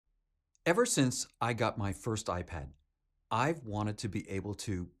Ever since I got my first iPad, I've wanted to be able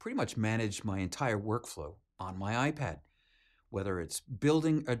to pretty much manage my entire workflow on my iPad, whether it's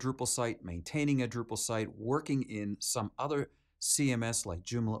building a Drupal site, maintaining a Drupal site, working in some other CMS like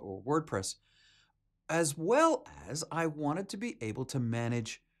Joomla or WordPress, as well as I wanted to be able to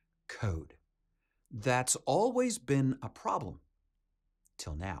manage code. That's always been a problem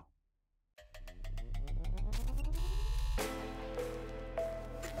till now.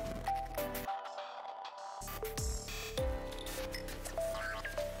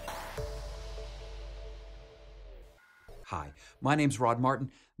 Hi, my name's Rod Martin.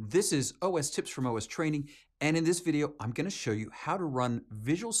 This is OS Tips from OS Training, and in this video, I'm going to show you how to run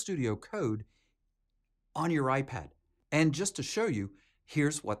Visual Studio Code on your iPad. And just to show you,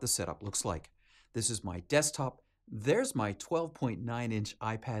 here's what the setup looks like. This is my desktop. There's my 12.9-inch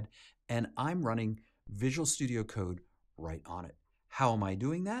iPad, and I'm running Visual Studio Code right on it. How am I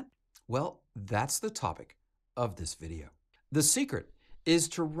doing that? Well, that's the topic of this video. The secret is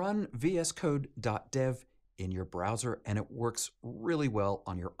to run vscode.dev in your browser, and it works really well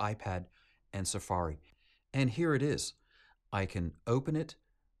on your iPad and Safari. And here it is. I can open it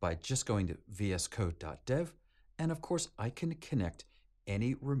by just going to vscode.dev, and of course I can connect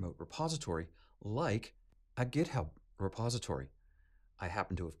any remote repository like a GitHub repository. I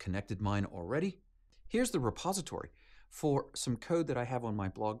happen to have connected mine already. Here's the repository for some code that I have on my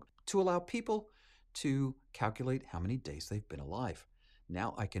blog to allow people to calculate how many days they've been alive.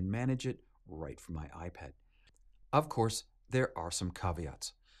 Now I can manage it right from my iPad. Of course, there are some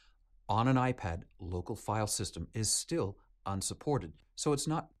caveats. On an iPad, local file system is still unsupported, so it's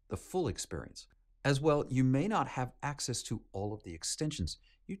not the full experience. As well, you may not have access to all of the extensions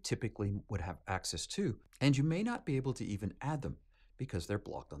you typically would have access to, and you may not be able to even add them because they're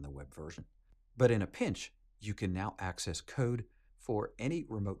blocked on the web version. But in a pinch, you can now access code for any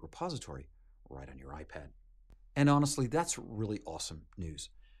remote repository right on your iPad. And honestly, that's really awesome news.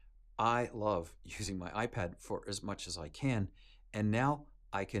 I love using my iPad for as much as I can, and now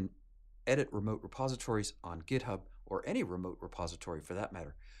I can edit remote repositories on GitHub or any remote repository for that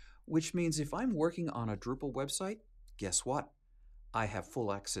matter, which means if I'm working on a Drupal website, guess what? I have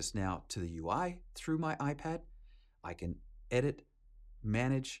full access now to the UI through my iPad. I can edit,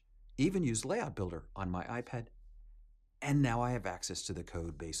 manage, even use Layout Builder on my iPad, and now I have access to the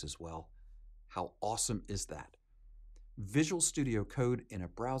code base as well. How awesome is that? Visual Studio Code in a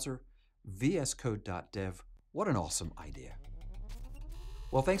browser, vscode.dev. What an awesome idea.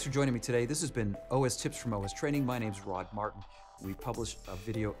 Well, thanks for joining me today. This has been OS Tips from OS Training. My name's Rod Martin. We publish a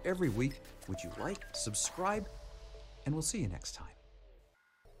video every week. Would you like, subscribe, and we'll see you next time.